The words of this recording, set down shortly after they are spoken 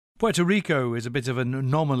Puerto Rico is a bit of an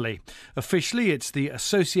anomaly. Officially, it's the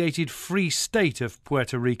Associated Free State of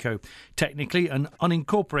Puerto Rico, technically an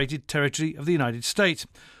unincorporated territory of the United States.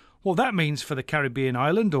 What that means for the Caribbean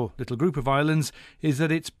island, or little group of islands, is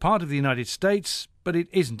that it's part of the United States, but it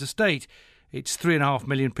isn't a state. Its 3.5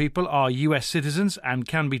 million people are US citizens and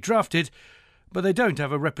can be drafted, but they don't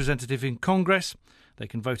have a representative in Congress. They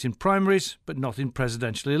can vote in primaries, but not in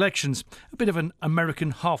presidential elections. A bit of an American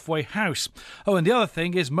halfway house. Oh, and the other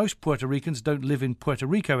thing is most Puerto Ricans don't live in Puerto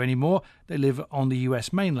Rico anymore. They live on the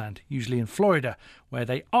US mainland, usually in Florida, where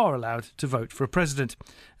they are allowed to vote for a president.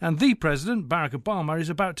 And the president, Barack Obama, is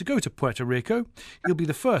about to go to Puerto Rico. He'll be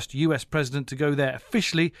the first US president to go there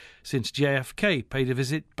officially since JFK paid a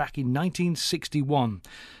visit back in 1961.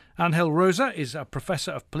 Angel Rosa is a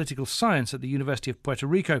professor of political science at the University of Puerto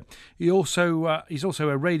Rico. He's also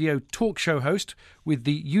a radio talk show host with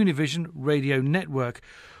the Univision radio network.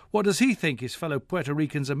 What does he think his fellow Puerto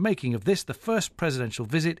Ricans are making of this, the first presidential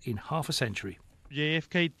visit in half a century?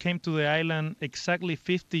 JFK came to the island exactly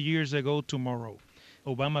 50 years ago tomorrow.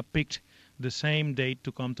 Obama picked the same date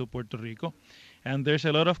to come to Puerto Rico. And there's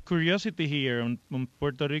a lot of curiosity here on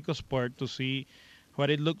Puerto Rico's part to see what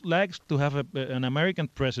it looked like to have an American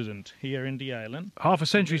president here in the island. Half a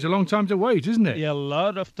century is a long time to wait, isn't it? Yeah, a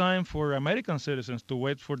lot of time for American citizens to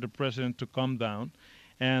wait for the president to come down.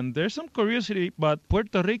 And there's some curiosity, but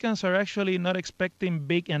Puerto Ricans are actually not expecting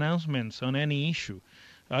big announcements on any issue.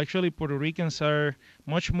 Actually, Puerto Ricans are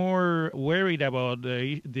much more worried about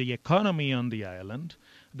the economy on the island.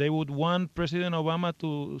 They would want President Obama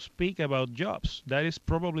to speak about jobs. That is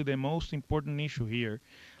probably the most important issue here,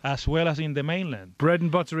 as well as in the mainland. Bread and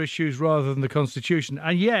butter issues rather than the Constitution.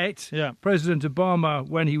 And yet, President Obama,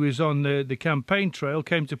 when he was on the campaign trail,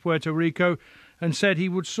 came to Puerto Rico and said he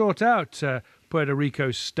would sort out Puerto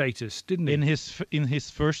Rico's status, didn't he? In his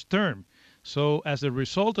first term. So as a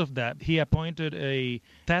result of that, he appointed a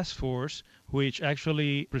task force which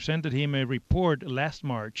actually presented him a report last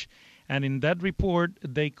March. And in that report,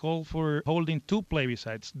 they called for holding 2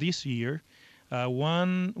 plebiscites this year.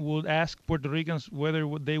 One would ask Puerto Ricans whether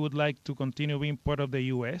they would like to continue being part of the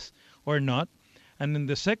U.S. or not. And in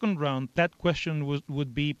the second round, that question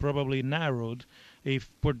would be probably narrowed.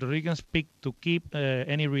 If Puerto Ricans picked to keep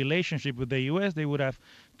any relationship with the U.S., they would have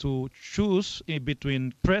to choose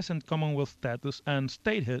between present Commonwealth status and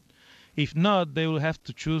statehood. If not, they will have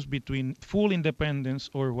to choose between full independence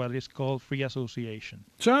or what is called free association.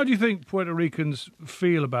 So how do you think Puerto Ricans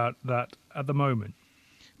feel about that at the moment?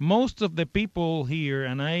 Most of the people here,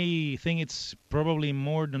 and I think it's probably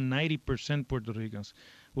more than 90% Puerto Ricans,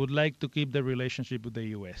 would like to keep the relationship with the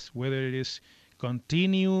U.S., whether it is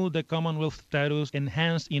continue the Commonwealth status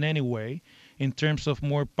enhanced in any way in terms of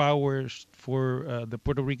more powers for the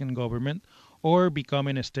Puerto Rican government or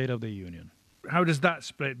becoming a state of the Union. How does that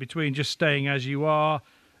split between just staying as you are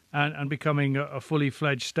and becoming a fully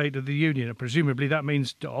fledged state of the Union? And presumably that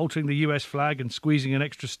means altering the US flag and squeezing an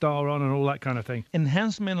extra star on and all that kind of thing.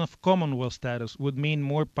 Enhancement of Commonwealth status would mean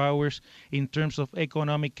more powers in terms of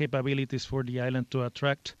economic capabilities for the island to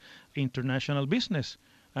attract international business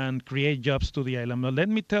and create jobs to the island. But let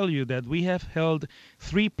me tell you that we have held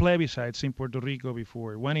 3 plebiscites in Puerto Rico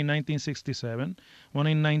before, one in 1967, one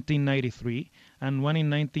in 1993, and one in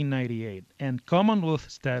 1998. And Commonwealth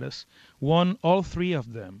status won all 3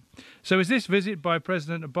 of them. So is this visit by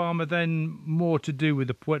President Obama then more to do with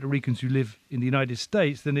the Puerto Ricans who live in the United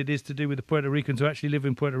States than it is to do with the Puerto Ricans who actually live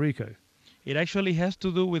in Puerto Rico? It actually has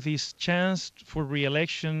to do with his chance for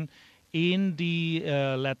re-election in the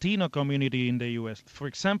Latino community in the U.S. For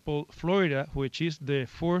example, Florida, which is the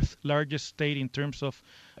 4th largest state in terms of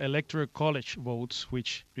electoral college votes,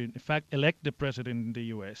 which in fact elect the president in the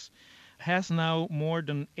U.S., has now more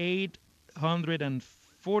than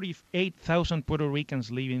 848,000 Puerto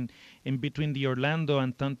Ricans living in between the Orlando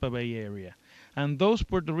and Tampa Bay area. And those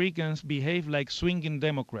Puerto Ricans behave like swinging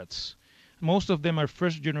Democrats. Most of them are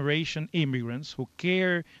first-generation immigrants who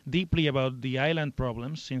care deeply about the island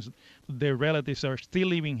problems since their relatives are still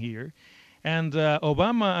living here. And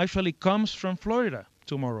Obama actually comes from Florida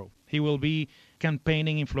tomorrow. He will be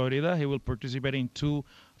campaigning in Florida. He will participate in 2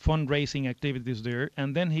 fundraising activities there.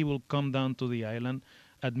 And then he will come down to the island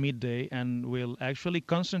at midday and will actually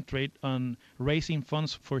concentrate on raising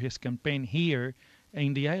funds for his campaign here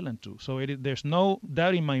in the island too. So there's no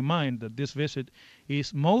doubt in my mind that this visit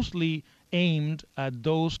is mostly aimed at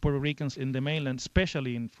those Puerto Ricans in the mainland,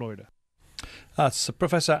 especially in Florida. That's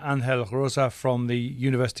Professor Angel Rosa from the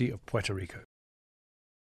University of Puerto Rico.